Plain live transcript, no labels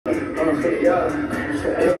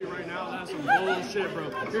Right now, that's some bullshit, bro.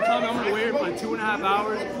 You're telling me I'm gonna wait for like 2.5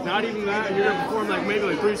 hours, not even that, and you're gonna perform like maybe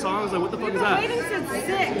like 3 songs? Like, what the fuck is that? Waiting since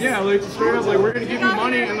 6. Yeah, like straight up, like we're gonna give you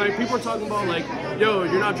money, and like people are talking about like, yo,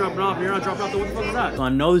 you're not dropping off, you're not dropping off. What the fuck is that? I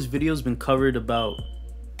know this video's been covered about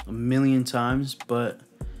a million times, but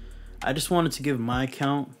I just wanted to give my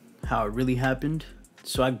account how it really happened.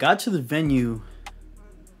 So I got to the venue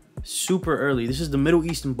super early. This is the Middle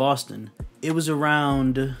East in Boston. It was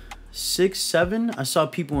around 6, 7. I saw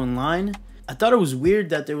people in line. I thought it was weird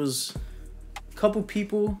that there was a couple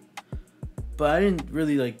people, but I didn't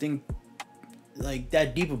really like think like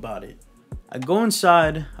that deep about it. I go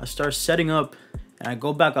inside, I start setting up, and I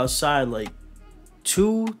go back outside like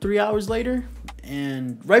 2, 3 hours later,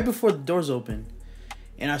 and right before the doors open,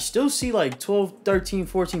 and I still see like 12, 13,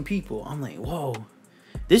 14 people. I'm like, whoa,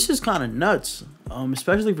 this is kind of nuts.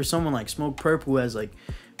 Especially for someone like SmokePurpp, who has like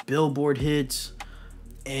Billboard hits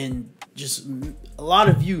and just a lot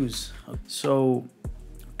of views. So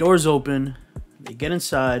doors open, they get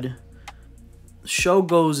inside, the show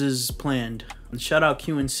goes as planned. And shout out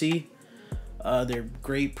QNC. They're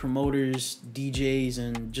great promoters, DJs,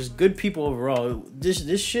 and just good people overall.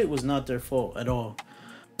 This shit was not their fault at all.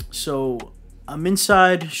 So I'm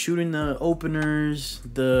inside shooting the openers,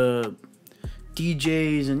 the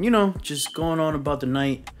DJs, and you know, just going on about the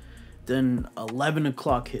night. Then 11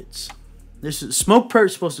 o'clock hits. This is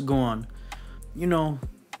SmokePurpp's supposed to go on. You know,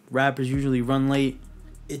 rappers usually run late.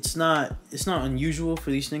 It's not unusual for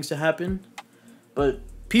these things to happen, but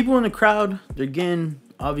people in the crowd, they're getting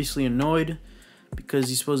obviously annoyed because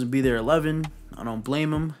he's supposed to be there 11. I don't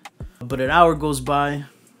blame him. But an hour goes by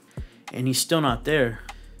and he's still not there.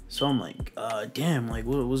 So I'm like, damn, like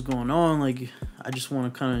what's going on? Like, I just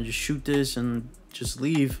want to kind of just shoot this and just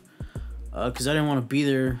leave, because I didn't want to be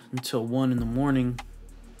there until 1 in the morning.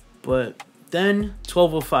 But then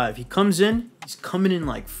 12:05, he comes in. He's coming in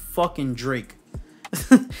like fucking Drake.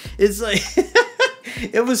 It's like,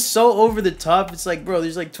 it was so over the top. It's like, bro,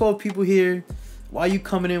 there's like 12 people here. Why are you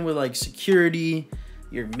coming in with like security,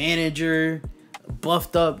 your manager,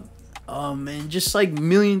 buffed up? And just like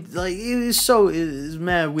millions, like it's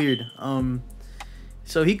mad weird.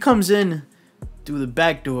 So he comes in through the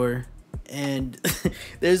back door, and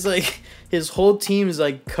there's like his whole team is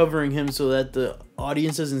like covering him so that the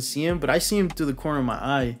audience doesn't see him, but I see him through the corner of my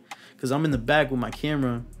eye because I'm in the back with my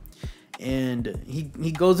camera. And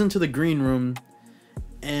he goes into the green room,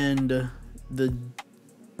 and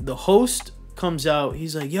the host comes out.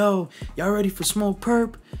 He's like, yo, y'all ready for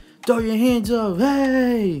SmokePurpp? Throw your hands up,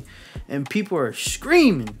 hey! And people are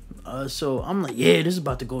screaming. So I'm like, yeah, this is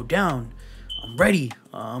about to go down. I'm ready.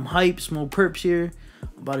 I'm hyped. SmokePurpp's here.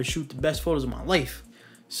 I'm about to shoot the best photos of my life.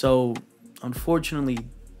 So unfortunately,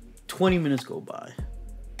 20 minutes go by.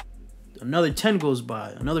 Another 10 goes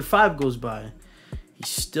by. Another 5 goes by. He's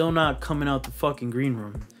still not coming out the fucking green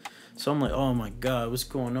room. So I'm like, oh my God, what's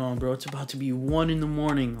going on, bro? It's about to be 1 in the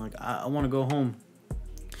morning. Like, I want to go home.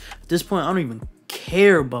 At this point, I don't even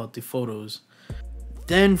care about the photos.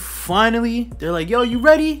 Then finally, they're like, yo, you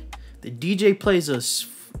ready? The DJ plays us.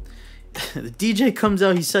 The DJ comes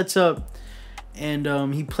out, he sets up, and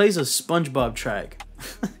he plays a SpongeBob track.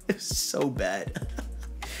 It's so bad.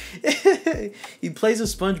 He plays a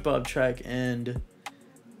SpongeBob track, and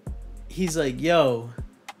he's like, yo,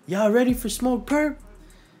 y'all ready for SmokePurpp?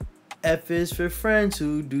 F is for friends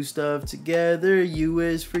who do stuff together. U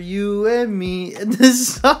is for you and me. And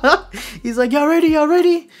this song, he's like, y'all ready? Y'all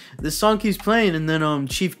ready? The song keeps playing, and then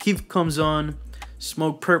Chief Keef comes on.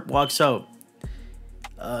 SmokePurpp walks out.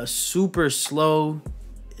 Super slow.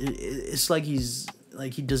 It's like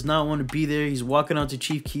he does not want to be there. He's walking out to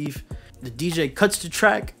Chief Keef. The DJ cuts the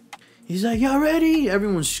track. He's like, y'all ready?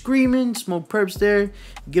 Everyone's screaming. SmokePurpp's there.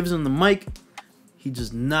 He gives him the mic. He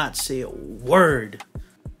does not say a word.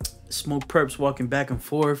 SmokePurpp's walking back and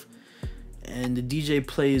forth, and the DJ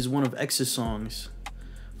plays one of X's songs.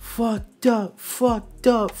 Fucked up, fucked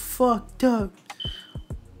up, fucked up.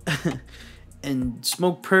 And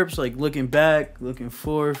SmokePurpp's like looking back, looking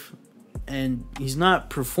forth, and he's not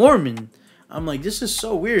performing. I'm like, this is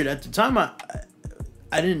so weird. At the time,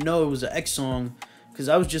 I didn't know it was an X song, because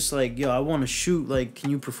I was just like, yo, I want to shoot. Like, can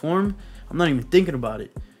you perform? I'm not even thinking about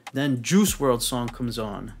it. Then Juice WRLD song comes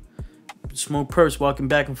on. SmokePurpp's walking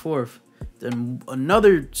back and forth. Then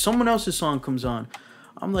someone else's song comes on.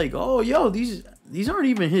 I'm like, oh, yo, these aren't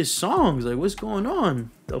even his songs. Like, what's going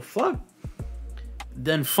on? The fuck?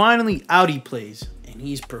 Then finally, Audi plays, and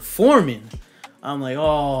he's performing. I'm like,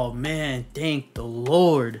 oh, man, thank the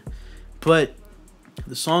Lord. But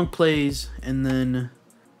the song plays, and then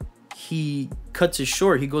he cuts it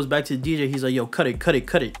short. He goes back to the DJ. He's like, yo, cut it, cut it,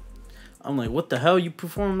 cut it. I'm like, what the hell? You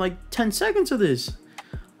performed like 10 seconds of this.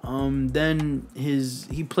 Then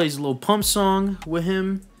he plays a little pump song with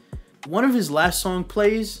him. One of his last song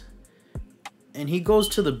plays, and he goes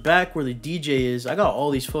to the back where the DJ is. I got all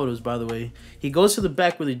these photos, by the way. He goes to the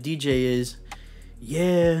back where the DJ is.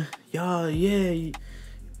 Yeah, y'all,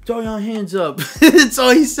 throw your hands up. That's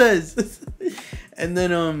all he says. And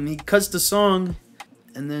then he cuts the song,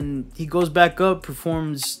 and then he goes back up,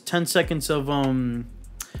 performs 10 seconds of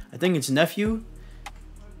I think it's Nephew.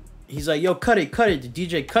 He's like, yo, cut it. The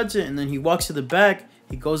DJ cuts it, and then he walks to the back.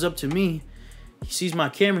 He goes up to me. He sees my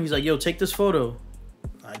camera. He's like, yo, take this photo.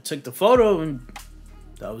 I took the photo, and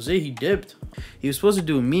that was it. He dipped. He was supposed to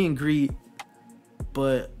do a meet and greet,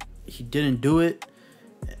 but he didn't do it.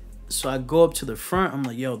 So I go up to the front. I'm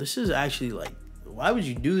like, yo, this is actually like, why would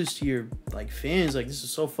you do this to your like fans? Like, this is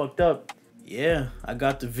so fucked up. Yeah, I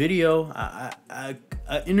got the video. I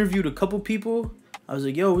interviewed a couple people. I was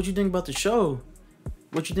like, yo, what you think about the show?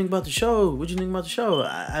 What you think about the show? What you think about the show?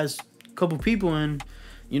 I asked a couple people, and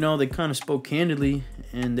you know, they kind of spoke candidly,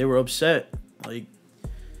 and they were upset, like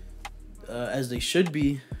as they should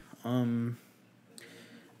be. And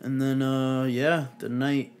then yeah, the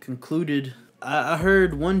night concluded. I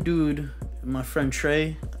heard one dude, my friend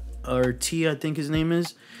Trey, or T, I think his name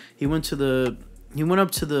is. He went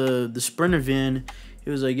up to the Sprinter van. He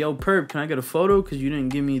was like, yo, Perp, can I get a photo? Because you didn't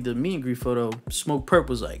give me the meet and greet photo. SmokePurpp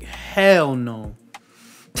was like, hell no.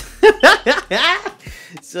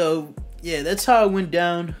 So, yeah, that's how it went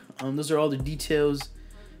down. Those are all the details,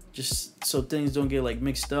 just so things don't get, like,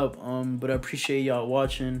 mixed up. But I appreciate y'all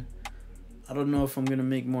watching. I don't know if I'm going to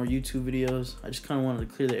make more YouTube videos. I just kind of wanted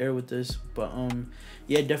to clear the air with this. But,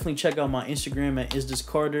 yeah, definitely check out my Instagram at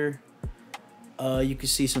isthiscarter. You can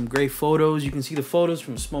see some great photos. You can see the photos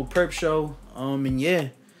from the SmokePurpp's show. And yeah,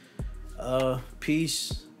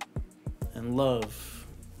 peace and love.